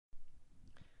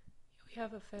We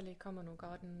have a fairly common or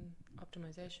garden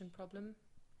optimization problem.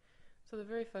 So the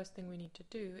very first thing we need to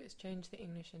do is change the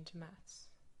English into maths.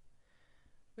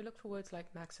 We look for words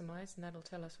like maximize, and that'll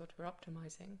tell us what we're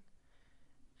optimizing,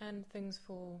 and things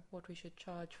for what we should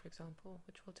charge, for example,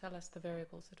 which will tell us the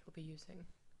variables that we'll be using.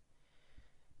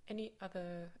 Any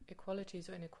other equalities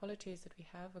or inequalities that we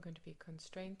have are going to be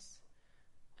constraints,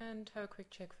 and have a quick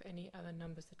check for any other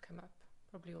numbers that come up,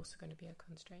 probably also going to be a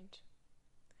constraint.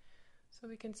 So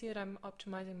we can see that I'm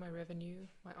optimizing my revenue.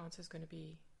 My answer is going to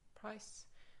be price,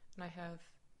 and I have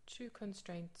two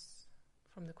constraints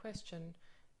from the question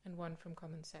and one from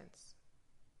common sense.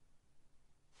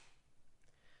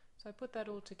 So I put that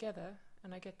all together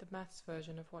and I get the maths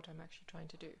version of what I'm actually trying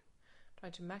to do.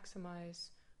 Trying to maximize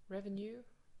revenue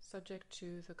subject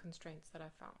to the constraints that I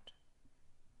found.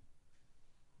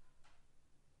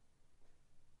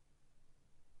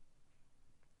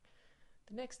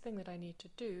 The next thing that I need to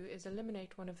do is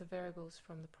eliminate one of the variables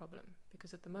from the problem,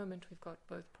 because at the moment we've got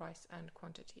both price and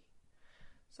quantity.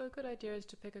 So a good idea is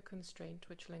to pick a constraint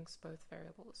which links both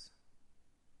variables.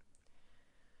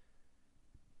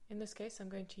 In this case, I'm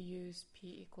going to use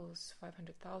P equals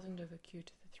 500,000 over Q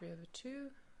to the 3 over 2,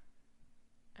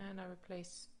 and I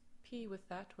replace P with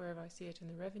that wherever I see it in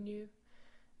the revenue,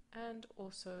 and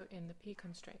also in the P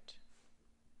constraint.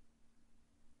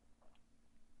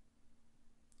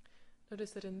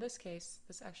 Notice that in this case,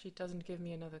 this actually doesn't give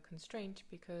me another constraint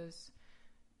because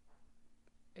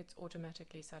it's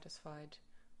automatically satisfied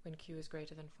when Q is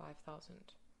greater than 5,000.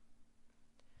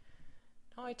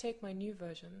 Now I take my new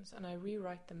versions and I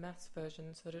rewrite the maths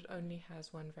version so that it only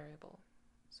has one variable.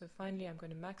 So finally I'm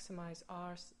going to maximize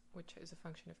R, which is a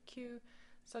function of Q,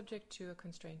 subject to a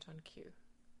constraint on Q.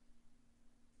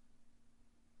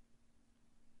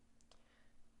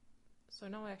 So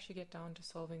now I actually get down to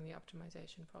solving the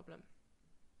optimization problem.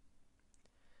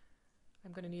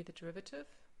 I'm going to need the derivative,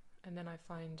 and then I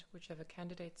find whichever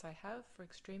candidates I have for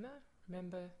extrema.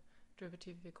 Remember,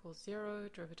 derivative equals 0,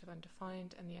 derivative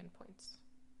undefined, and the endpoints.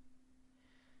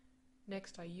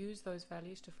 Next, I use those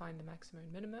values to find the maxima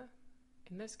and minima.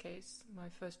 In this case, my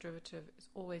first derivative is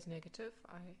always negative,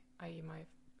 i.e. my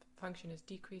function is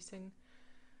decreasing.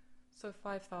 So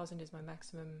 5,000 is my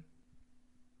maximum.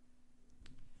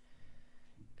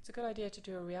 It's a good idea to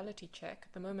do a reality check.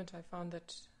 At the moment I found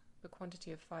that the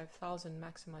quantity of 5,000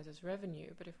 maximizes revenue,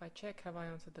 but if I check have I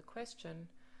answered the question,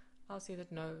 I'll see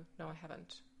that no, I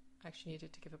haven't. I actually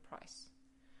needed to give a price.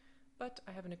 But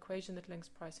I have an equation that links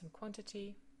price and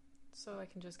quantity, so I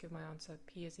can just give my answer.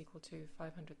 P is equal to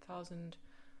 500,000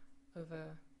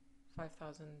 over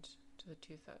 5,000 to the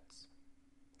 2/3.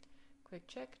 Quick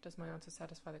check, does my answer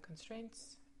satisfy the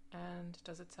constraints, and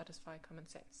does it satisfy common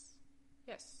sense?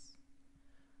 Yes.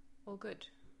 All good.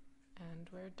 And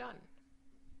we're done.